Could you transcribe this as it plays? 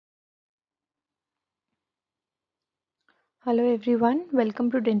Hello everyone, welcome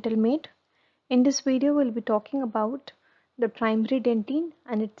to Dental Mate. In this video, we'll be talking about the primary dentine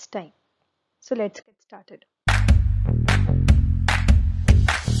and its type. So let's get started.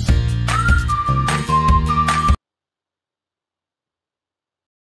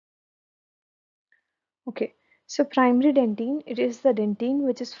 Okay, so primary dentine, it is the dentine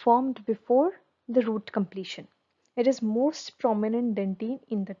which is formed before the root completion. It is most prominent dentine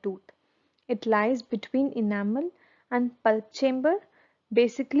in the tooth. It lies between enamel and pulp chamber,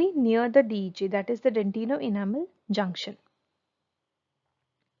 basically near the DEJ, that is the dentino-enamel junction.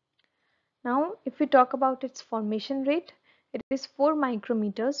 Now, if we talk about its formation rate, it is 4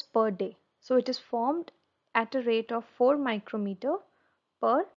 micrometers per day. So it is formed at a rate of 4 micrometer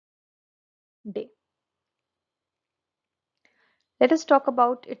per day. Let us talk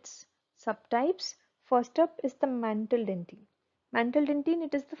about its subtypes. First up is the mantle dentine. Mantle dentine,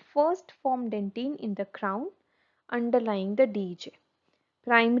 it is the first formed dentine in the crown underlying the DEJ.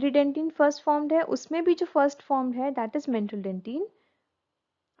 Primary dentin first formed है, उसमें भी जो first formed है that is mantle dentine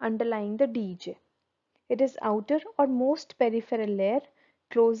underlying the DJ. It is outer or most peripheral layer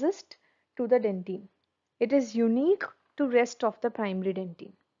closest to the dentine. It is unique to rest of the primary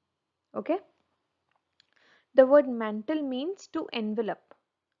dentine. Okay. The word mantle means to envelop.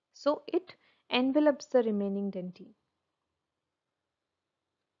 So it envelops the remaining dentine.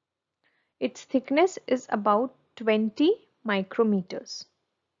 Its thickness is about 20 micrometers.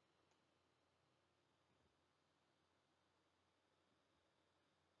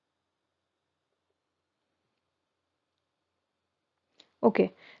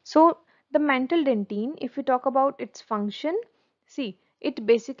 Okay, so the mantle dentine, if we talk about its function, see, it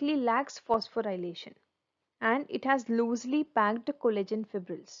basically lacks phosphorylation and it has loosely packed collagen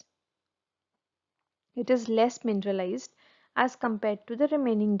fibrils. It is less mineralized as compared to the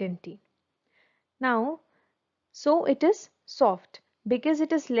remaining dentine. Now, so it is soft because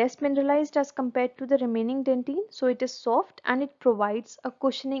it is less mineralized as compared to the remaining dentine. So it is soft and it provides a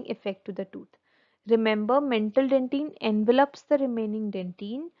cushioning effect to the tooth. Remember, mantle dentine envelopes the remaining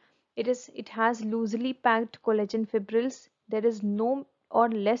dentine. It has loosely packed collagen fibrils. There is no or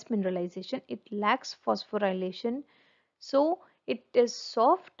less mineralization. It lacks phosphorylation. So it is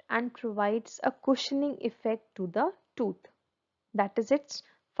soft and provides a cushioning effect to the tooth. That is its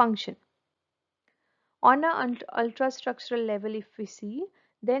function. On an ultrastructural level, if we see,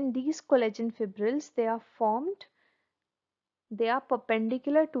 then these collagen fibrils, they are formed, they are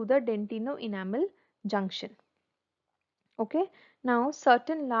perpendicular to the dentino-enamel junction. Okay, now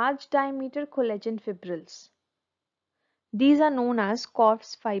certain large diameter collagen fibrils, these are known as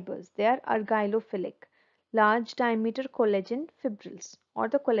coarse fibers. They are argylophilic. Large diameter collagen fibrils or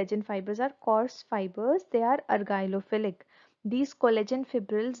the collagen fibers are coarse fibers. They are argylophilic. These collagen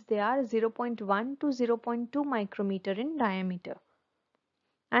fibrils, they are 0.1 to 0.2 micrometer in diameter.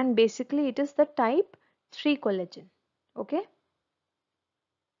 And basically it is the type 3 collagen. Okay.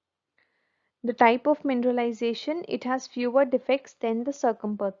 The type of mineralization, it has fewer defects than the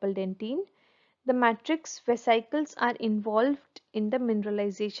circumpulpal dentine. The matrix vesicles are involved in the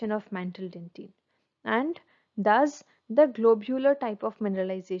mineralization of mantle dentine, and thus the globular type of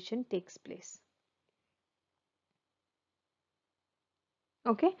mineralization takes place.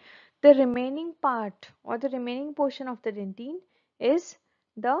 Okay, the remaining part or the remaining portion of the dentine is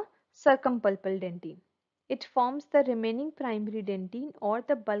the circumpulpal dentine. It forms the remaining primary dentine or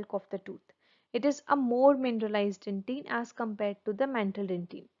the bulk of the tooth. It is a more mineralized dentine as compared to the mantle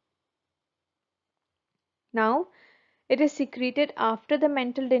dentine. Now, it is secreted after the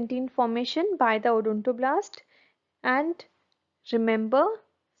mantle dentine formation by the odontoblast, and remember,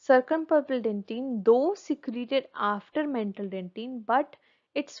 circumpulpal dentine though secreted after mantle dentine, but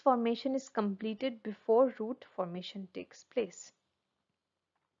its formation is completed before root formation takes place.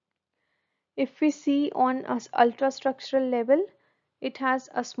 If we see on an ultrastructural level, it has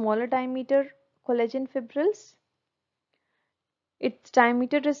a smaller diameter collagen fibrils. Its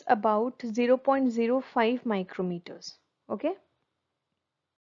diameter is about 0.05 micrometers. Okay.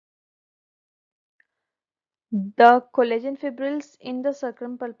 The collagen fibrils in the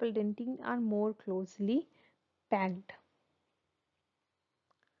circumpulpal dentine are more closely packed.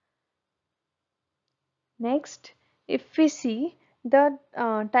 Next, if we see the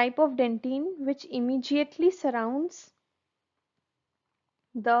type of dentine which immediately surrounds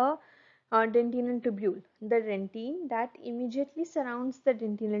the dentinal tubule, the dentine that immediately surrounds the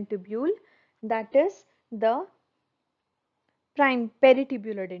dentinal tubule, that is the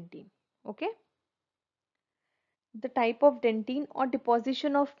peritubular dentine. Okay. The type of dentine or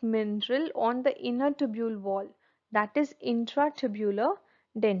deposition of mineral on the inner tubule wall, that is intratubular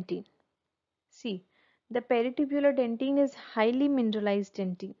dentine. See, The peritubular dentine is highly mineralized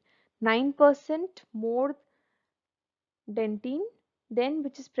dentine. 9% more dentine than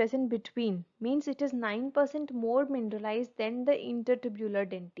which is present between, means it is 9% more mineralized than the intertubular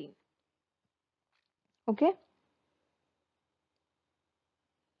dentine. Okay.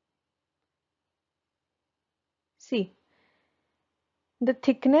 See, the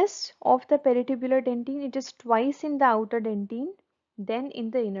thickness of the peritubular dentine, it is twice in the outer dentine than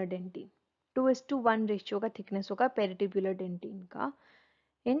in the inner dentine. 2:1 ratio का thickness होगा peritubular dentine का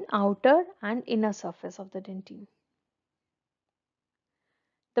in outer and inner surface of the dentine.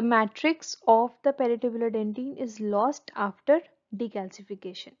 The matrix of the peritubular dentine is lost after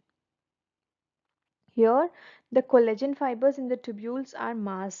decalcification. Here, the collagen fibers in the tubules are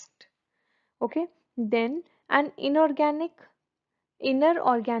masked. Okay, then an inner organic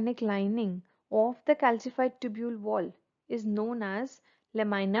lining of the calcified tubule wall is known as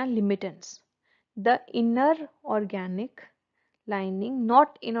lamina limitans. The inner organic lining,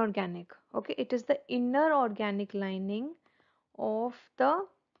 not inorganic. Okay, it is the inner organic lining of the,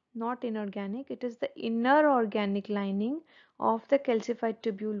 not inorganic, it is the inner organic lining of the calcified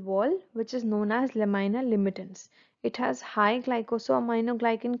tubule wall, which is known as lamina limitans. It has high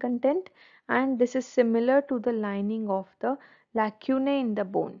glycosaminoglycan content, and this is similar to the lining of the lacunae in the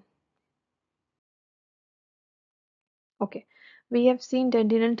bone. Okay, we have seen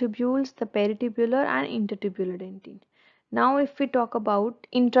dentinal tubules, the peritubular and intertubular dentine. Now if we talk about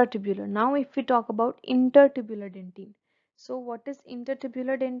intertubular, intertubular dentine. So what is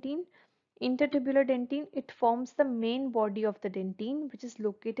intertubular dentine? Intertubular dentine, it forms the main body of the dentine, which is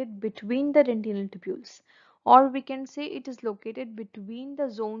located between the dentinal tubules, or we can say it is located between the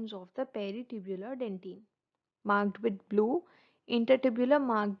zones of the peritubular dentine, marked with blue, intertubular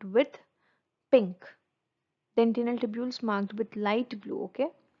marked with pink, dentinal tubules marked with light blue. Okay,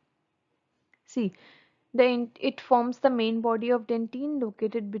 see, it forms the main body of dentine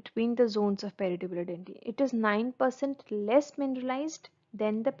located between the zones of peritubular dentine. It is 9% less mineralized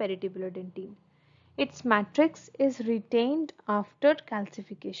than the peritubular dentine. Its matrix is retained after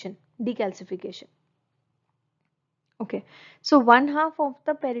decalcification. Okay, so one half of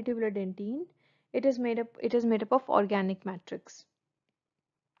the peritubular dentine, it is made up of organic matrix.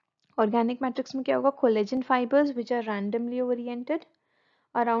 Organic matrix में क्या होगा? Collagen fibers which are randomly oriented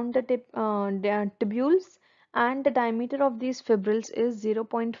around the tubules, and the diameter of these fibrils is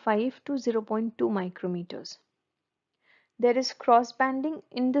 0.5 to 0.2 micrometers. There is cross banding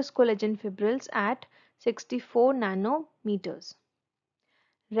in this collagen fibrils at 64 nanometers.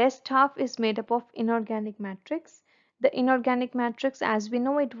 Rest half is made up of inorganic matrix. The inorganic matrix, as we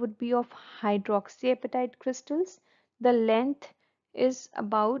know, it would be of hydroxyapatite crystals. The length is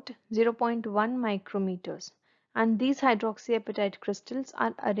about 0.1 micrometers, and these hydroxyapatite crystals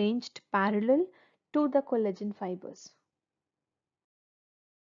are arranged parallel to the collagen fibers.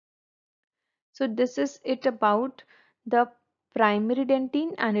 So this is it about the primary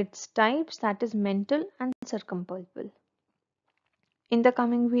dentine and its types, that is mantle and circumpulpal. In the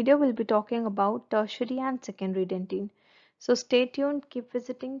coming video, we'll be talking about tertiary and secondary dentine. So stay tuned, keep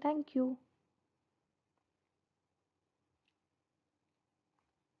visiting. Thank you.